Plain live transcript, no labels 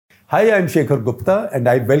Hi, I'm Shekhar Gupta, and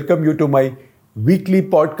I welcome you to my weekly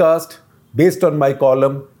podcast based on my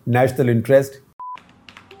column National Interest.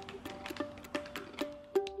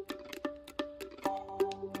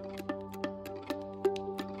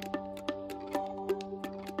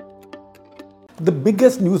 The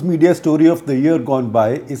biggest news media story of the year gone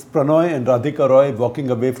by is Pranoy and Radhika Roy walking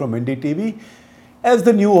away from NDTV as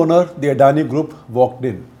the new owner, the Adani Group, walked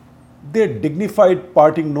in. Their dignified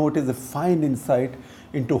parting note is a fine insight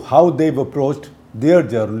into how they've approached their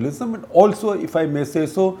journalism and also, if I may say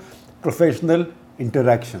so, professional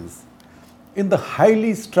interactions. In the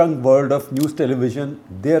highly strung world of news television,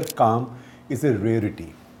 their calm is a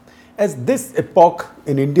rarity. As this epoch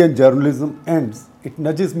in Indian journalism ends, it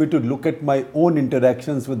nudges me to look at my own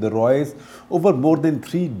interactions with the Roys over more than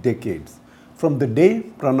 3 decades. From the day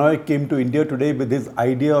Pranoy came to India Today with his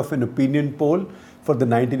idea of an opinion poll for the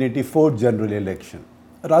 1984 general election.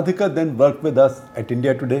 Radhika then worked with us at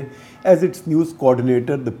India Today as its news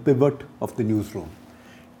coordinator, the pivot of the newsroom.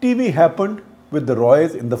 TV happened with the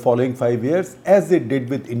Roys in the following 5 years, as they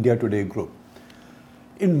did with India Today Group.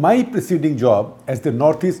 In my preceding job as the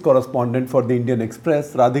Northeast correspondent for the Indian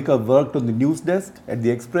Express, Radhika worked on the news desk at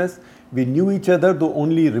the Express. We knew each other, though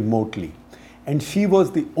only remotely. And she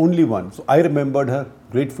was the only one, so I remembered her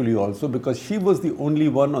gratefully also, because she was the only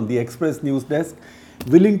one on the Express news desk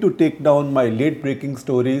willing to take down my late-breaking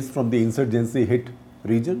stories from the insurgency-hit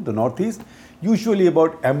region, the Northeast, usually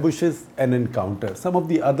about ambushes and encounters. Some of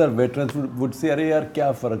the other veterans would say, अरे यार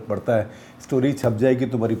क्या फ़र्क पड़ता है, story छप जाएगी,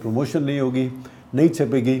 तुम्हारी promotion नहीं होगी, नहीं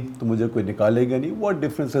छपेगी तो मुझे कोई निकालेगा नहीं. What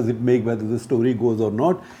difference does it make whether the story goes or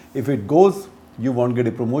not? If it goes, you won't get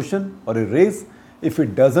a promotion or a raise. If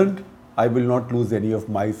it doesn't, I will not lose any of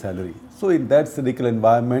my salary. So in that cynical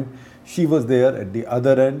environment, she was there at the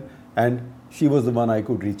other end, and she was the one I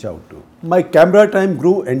could reach out to. My camera time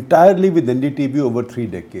grew entirely with NDTV over 3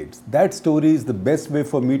 decades. That story is the best way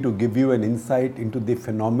for me to give you an insight into the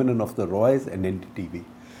phenomenon of the Roys and NDTV.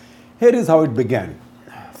 Here is how it began.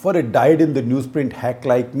 For a dyed-in-the newsprint hack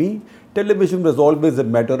like me, television was always a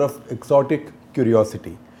matter of exotic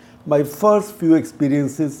curiosity. My first few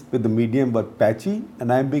experiences with the medium were patchy,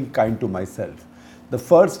 and I am being kind to myself. The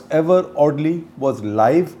first ever, oddly, was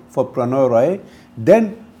live for Pranoy Roy,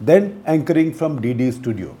 then anchoring from DD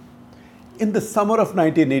studio. In the summer of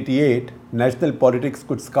 1988, national politics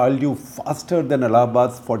could scald you faster than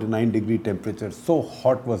Allahabad's 49-degree temperature. So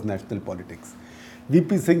hot was national politics.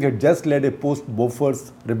 VP Singh had just led a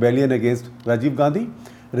post-Bofors rebellion against Rajiv Gandhi,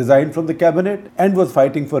 resigned from the cabinet, and was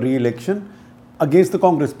fighting for re-election against the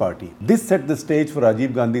Congress party. This set the stage for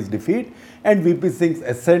Rajiv Gandhi's defeat and VP Singh's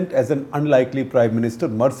ascent as an unlikely prime minister,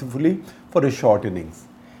 mercifully for a short innings.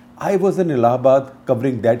 I was in Allahabad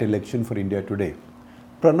covering that election for India Today.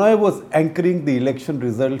 Pranoy was anchoring the election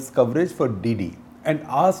results coverage for DD and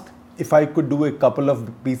asked if I could do a couple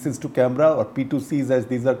of pieces to camera, or P2Cs as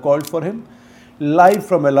these are called, for him, live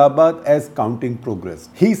from Allahabad as counting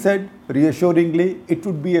progressed. He said reassuringly it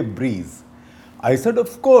would be a breeze. I said,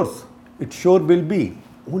 of course, it sure will be,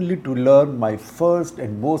 only to learn my first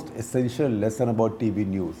and most essential lesson about TV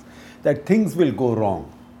news, that things will go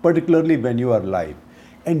wrong, particularly when you are live.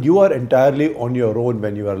 And you are entirely on your own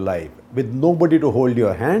when you are live, with nobody to hold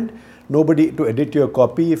your hand, nobody to edit your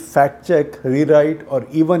copy, fact check, rewrite, or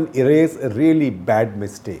even erase a really bad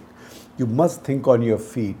mistake. You must think on your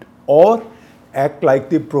feet or act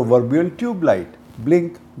like the proverbial tube light.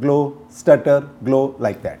 Blink, glow, stutter, glow,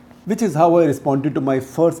 like that. Which is how I responded to my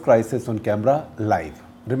first crisis on camera live.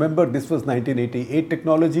 Remember, this was 1988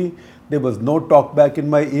 technology. There was no talkback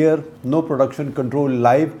in my ear, no production control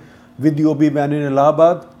live with the OB van in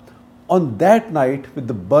Allahabad. On that night, with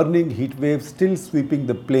the burning heat wave still sweeping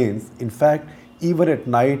the plains, in fact, even at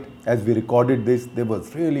night as we recorded this, there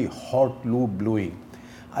was really hot loo blowing.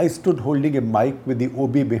 I stood holding a mic with the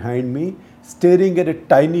OB behind me, staring at a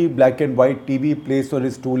tiny black and white TV placed on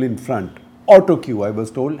a stool in front. Auto cue, I was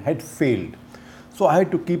told, had failed. So I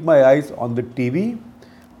had to keep my eyes on the TV,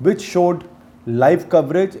 which showed live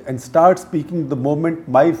coverage, and start speaking the moment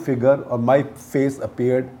my figure or my face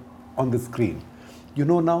appeared on the screen. You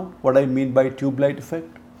know now what I mean by tube light effect?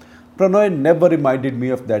 Pranoy never reminded me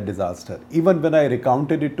of that disaster. Even when I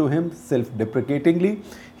recounted it to him self-deprecatingly,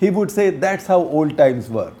 he would say that's how old times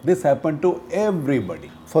were. This happened to everybody.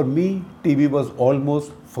 For me, TV was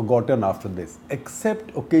almost forgotten after this,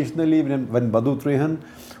 except occasionally when Madhu Trehan,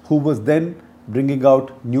 who was then bringing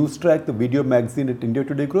out Newstrack, the video magazine at India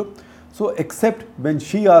Today Group. So except when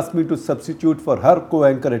she asked me to substitute for her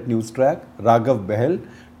co-anchor at Newstrack, Raghav Behel,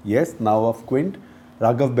 yes, now of Quint,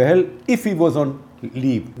 Raghav Behel, if he was on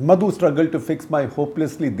leave. Madhu struggled to fix my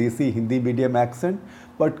hopelessly desi Hindi medium accent,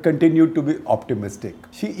 but continued to be optimistic.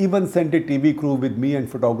 She even sent a TV crew with me and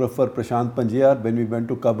photographer Prashant Panjiyar when we went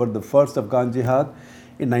to cover the first Afghan Jihad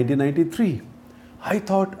in 1993. I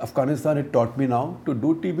thought Afghanistan had taught me now to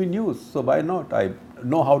do TV news, so why not? I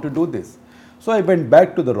know how to do this. So I went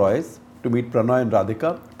back to the Roys to meet Pranoy and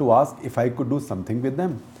Radhika to ask if I could do something with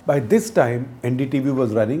them. By this time, NDTV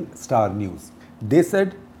was running Star News. They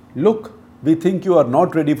said, "Look, we think you are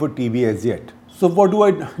not ready for TV as yet." So what do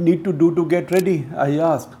I need to do to get ready? I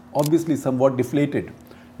asked, obviously somewhat deflated.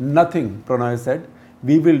 Nothing, Pranoy said.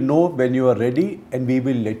 We will know when you are ready and we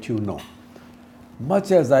will let you know.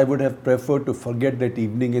 Much as I would have preferred to forget that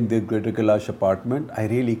evening in the Greater Kailash apartment, I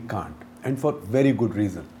really can't, and for very good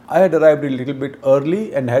reason. I had arrived a little bit early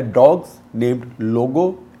and had dogs named Logo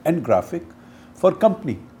and Graphic for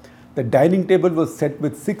company. The dining table was set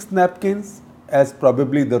with 6 napkins, as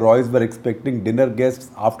probably the Roys were expecting dinner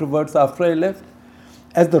guests afterwards after I left.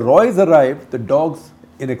 As the Roys arrived, the dogs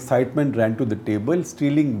in excitement ran to the table,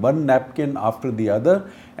 stealing one napkin after the other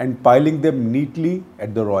and piling them neatly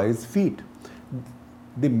at the Roys' feet.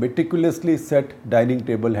 The meticulously set dining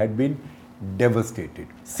table had been devastated.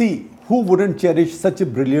 See, who wouldn't cherish such a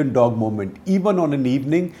brilliant dog moment, even on an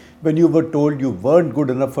evening when you were told you weren't good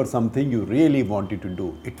enough for something you really wanted to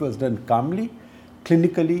do? It was done calmly,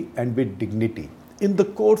 clinically, and with dignity. In the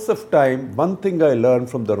course of time, one thing I learned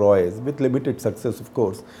from the Roys, with limited success of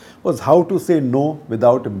course, was how to say no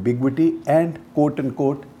without ambiguity and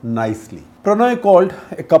quote-unquote nicely. Pranoy called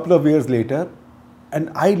a couple of years later,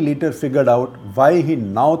 and I later figured out why he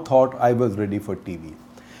now thought I was ready for TV.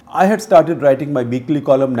 I had started writing my weekly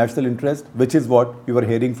column National Interest, which is what you are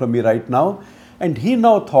hearing from me right now, and he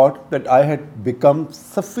now thought that I had become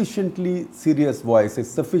sufficiently serious voice to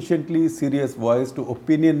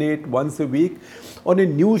opinionate once a week on a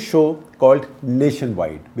new show called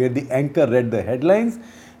Nationwide, where the anchor read the headlines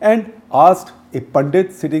and asked a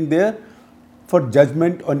pundit sitting there for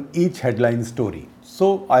judgment on each headline story.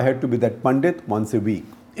 So I had to be that pundit once a week.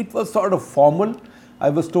 It was sort of formal, I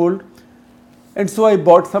was told, and so I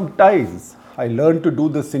bought some ties. I learned to do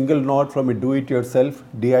the single knot from a do-it-yourself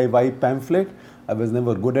DIY pamphlet. I was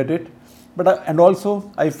never good at it. And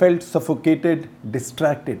also I felt suffocated,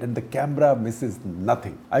 distracted, and the camera misses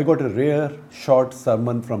nothing. I got a rare short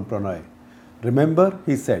sermon from Pranoy. Remember,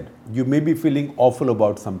 he said, you may be feeling awful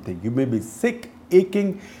about something. You may be sick,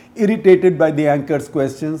 aching, irritated by the anchor's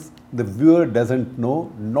questions. The viewer doesn't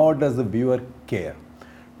know, nor does the viewer care.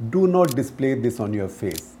 Do not display this on your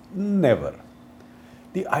face. Never.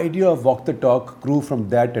 The idea of Walk the Talk grew from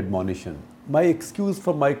that admonition. My excuse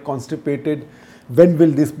for my constipated, when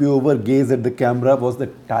will this be over, gaze at the camera was the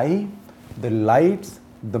tie, the lights,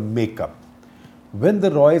 the makeup. When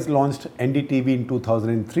the Roys launched NDTV in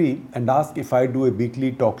 2003 and asked if I do a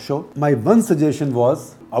weekly talk show, my one suggestion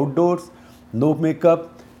was outdoors, no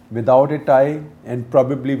makeup, without a tie, and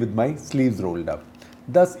probably with my sleeves rolled up.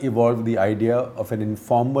 Thus evolved the idea of an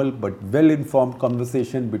informal but well-informed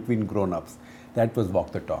conversation between grown-ups. That was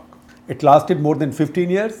Walk the Talk. It lasted more than 15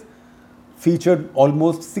 years, featured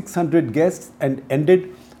almost 600 guests, and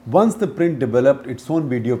ended once the print developed its own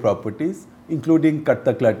video properties, including Cut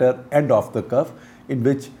the Clutter and Off the Cuff, in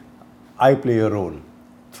which I play a role.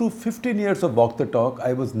 Through 15 years of Walk the Talk,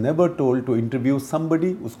 I was never told to interview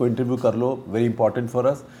somebody, usko interview kar lo, very important for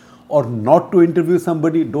us, or not to interview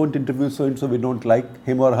somebody, don't interview so-and-so, we don't like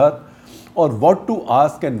him or her, or what to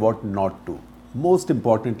ask and what not to. Most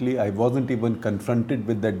importantly, I wasn't even confronted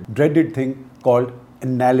with that dreaded thing called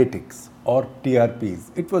analytics or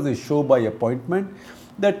TRPs. It was a show by appointment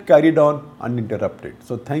that carried on uninterrupted.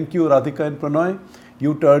 So thank you, Radhika and Pranoy.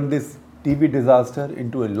 You turned this TV disaster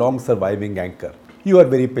into a long surviving anchor. You are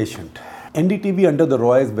very patient. NDTV under the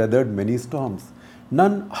Roys weathered many storms,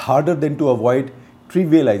 none harder than to avoid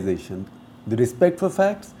trivialization, the respect for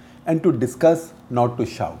facts, and to discuss, not to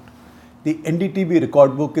shout. The NDTV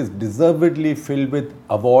record book is deservedly filled with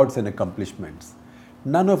awards and accomplishments.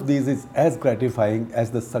 None of these is as gratifying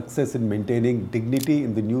as the success in maintaining dignity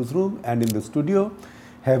in the newsroom and in the studio,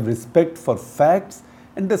 have respect for facts,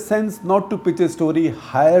 and the sense not to pitch a story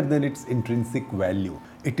higher than its intrinsic value.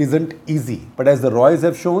 It isn't easy, but as the Roys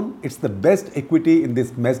have shown, it's the best equity in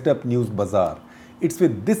this messed up news bazaar. It's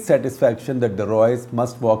with this satisfaction that the Roys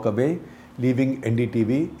must walk away, leaving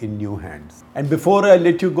NDTV in new hands. And before I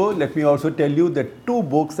let you go, let me also tell you that 2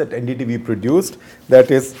 books that NDTV produced,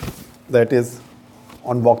 that is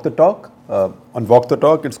on Walk the Talk. On Walk the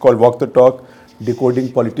Talk, it's called Walk the Talk,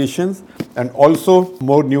 Decoding Politicians. And also,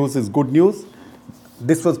 More News is Good News.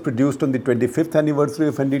 This was produced on the 25th anniversary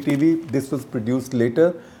of NDTV. This was produced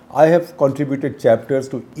later. I have contributed chapters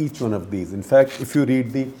to each one of these. In fact, if you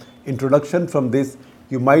read the introduction from this,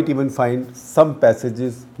 You might even find some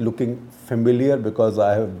passages looking familiar because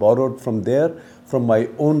I have borrowed from there from my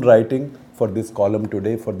own writing for this column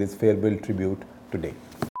today, for this farewell tribute today.